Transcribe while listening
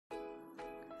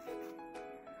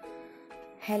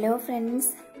Hello friends,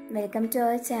 welcome to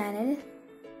our channel.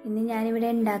 ഇന്ന് ഞാനിവിടെ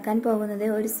ഉണ്ടാക്കാൻ പോകുന്നത്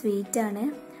ഒരു സ്വീറ്റാണ്.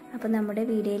 അപ്പോൾ നമ്മുടെ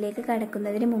വീഡിയോയിലേക്ക്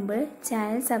കടക്കുന്നതിന് മുമ്പ്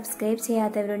ചാനൽ സബ്സ്ക്രൈബ്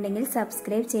ചെയ്യാത്തവരുണ്ടെങ്കിൽ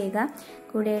സബ്സ്ക്രൈബ് ചെയ്യുക.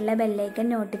 കൂടെയുള്ള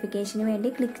ബെല്ലൈക്കൺ നോട്ടിഫിക്കേഷന്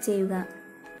വേണ്ടി ക്ലിക്ക് ചെയ്യുക.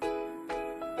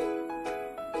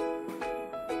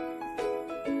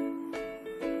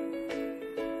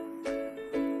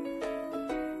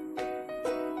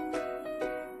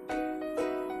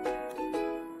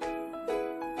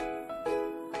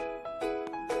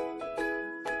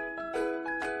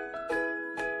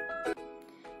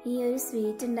 ഈ ഒരു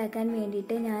സ്വീറ്റ് ഉണ്ടാക്കാൻ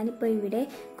വേണ്ടിയിട്ട് ഞാനിപ്പോൾ ഇവിടെ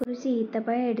കുറച്ച്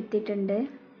ഈത്തപ്പഴം എടുത്തിട്ടുണ്ട്.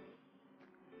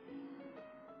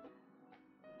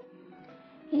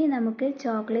 ഇനി നമുക്ക്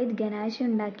ചോക്ലേറ്റ് ഗനാഷ്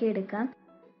ഉണ്ടാക്കിയെടുക്കാം.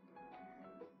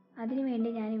 അതിനുവേണ്ടി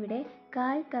ഞാനിവിടെ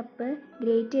 1/4 കപ്പ്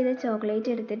ഗ്രേറ്റ് ചെയ്ത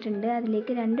ചോക്ലേറ്റ് എടുത്തിട്ടുണ്ട്.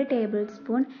 അതിലേക്ക് 2 ടേബിൾ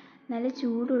സ്പൂൺ നല്ല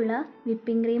ചൂടുള്ള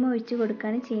വിപ്പിംഗ് ക്രീം ഒഴിച്ച്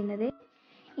കൊടുക്കുകയാണ് ചെയ്യുന്നത്.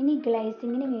 ഇനി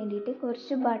ഗ്ലൈസിങ്ങിന് വേണ്ടിയിട്ട്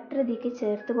കുറച്ച് ബട്ടർ ഇതിലേക്ക്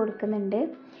ചേർത്ത് കൊടുക്കുന്നുണ്ട്.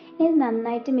 ഇത്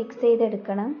നന്നായിട്ട് മിക്സ്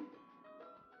ചെയ്തെടുക്കണം.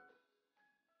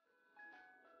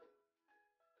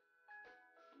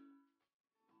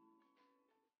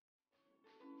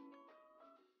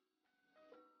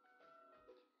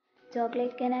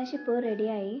 ചോക്ലേറ്റ് ഗനാഷ് ഇപ്പോൾ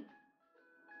റെഡിയായി.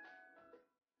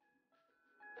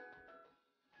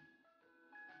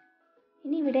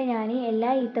 ഇനി ഇവിടെ ഞാൻ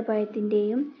എല്ലാ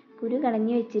ഈത്തപ്പഴത്തിൻ്റെയും കുരു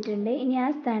കളഞ്ഞു വെച്ചിട്ടുണ്ട്. ഇനി ആ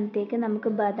സ്ഥാനത്തേക്ക്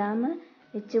നമുക്ക് ബദാം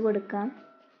വെച്ച് കൊടുക്കാം.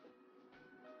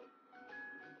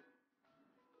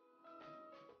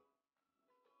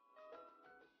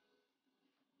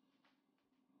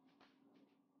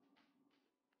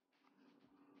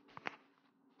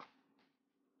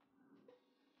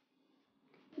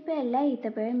 ഇപ്പോൾ എല്ലാ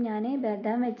ഈത്തപ്പഴം ഞാൻ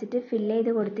ബദാം വെച്ചിട്ട് ഫില്ല്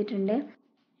ചെയ്ത് കൊടുത്തിട്ടുണ്ട്.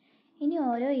 ഇനി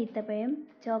ഓരോ ഈത്തപ്പഴം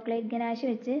ചോക്ലേറ്റ് ഗനാഷ്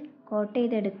വെച്ച് കോട്ട്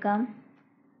ചെയ്തെടുക്കാം.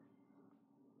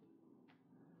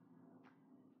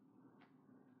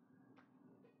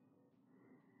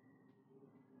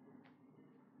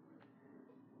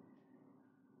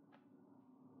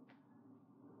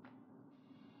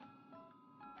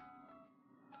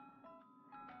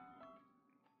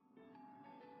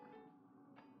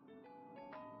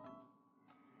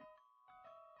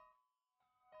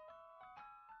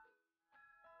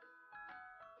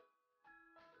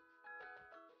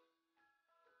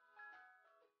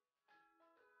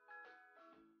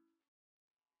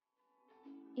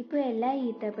 ഇപ്പോൾ എല്ലാ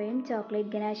ഈത്തപ്പഴം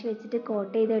ചോക്ലേറ്റ് ഗനാഷ് വെച്ചിട്ട്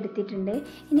കോട്ട് ചെയ്തെടുത്തിട്ടുണ്ട്.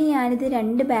 ഇനി ഞാനിത്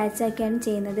 2 ബാച്ചാക്കിയാണ്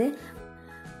ചെയ്യുന്നത്.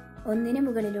 ഒന്നിന്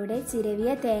മുകളിലൂടെ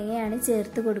ചിരവിയ തേങ്ങയാണ്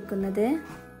ചേർത്ത് കൊടുക്കുന്നത്.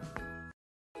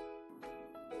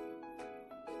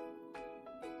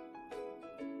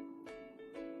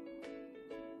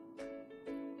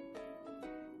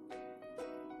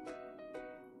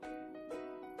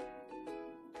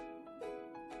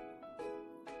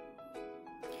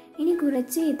 ഇനി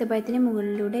കുറച്ച് ഈത്തപ്പഴത്തിന്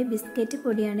മുകളിലൂടെ ബിസ്ക്കറ്റ്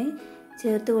പൊടിയാണ്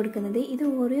ചേർത്ത് കൊടുക്കുന്നത്. ഇത്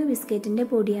ഓറിയോ ബിസ്ക്കറ്റിൻ്റെ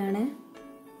പൊടിയാണ്.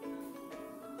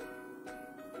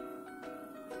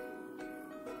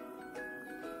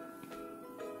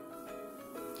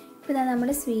 ഇപ്പോൾ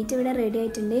നമ്മുടെ സ്വീറ്റ് ഇവിടെ റെഡി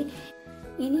ആയിട്ടുണ്ട്.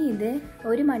 ഇനി ഇത്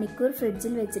 1 മണിക്കൂർ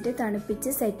ഫ്രിഡ്ജിൽ വെച്ചിട്ട്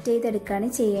തണുപ്പിച്ച് സെറ്റ് ചെയ്തെടുക്കുകയാണ്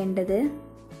ചെയ്യേണ്ടത്.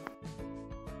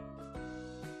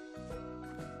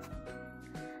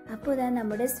 അപ്പോൾ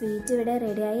നമ്മുടെ സ്വീറ്റ് ഇവിടെ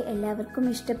റെഡിയായി. എല്ലാവർക്കും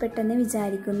ഇഷ്ടപ്പെട്ടെന്ന്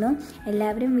വിചാരിക്കുന്നു.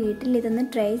 എല്ലാവരും വീട്ടിൽ ഇതൊന്ന്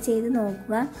ട്രൈ ചെയ്ത്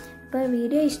നോക്കുക. അപ്പോൾ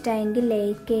വീഡിയോ ഇഷ്ടമായെങ്കിൽ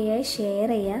ലൈക്ക് ചെയ്യുക, ഷെയർ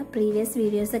ചെയ്യുക, പ്രീവിയസ്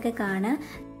വീഡിയോസൊക്കെ കാണുക.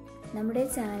 നമ്മുടെ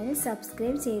ചാനൽ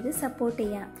സബ്സ്ക്രൈബ് ചെയ്ത് സപ്പോർട്ട്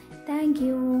ചെയ്യുക. Thank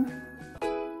you.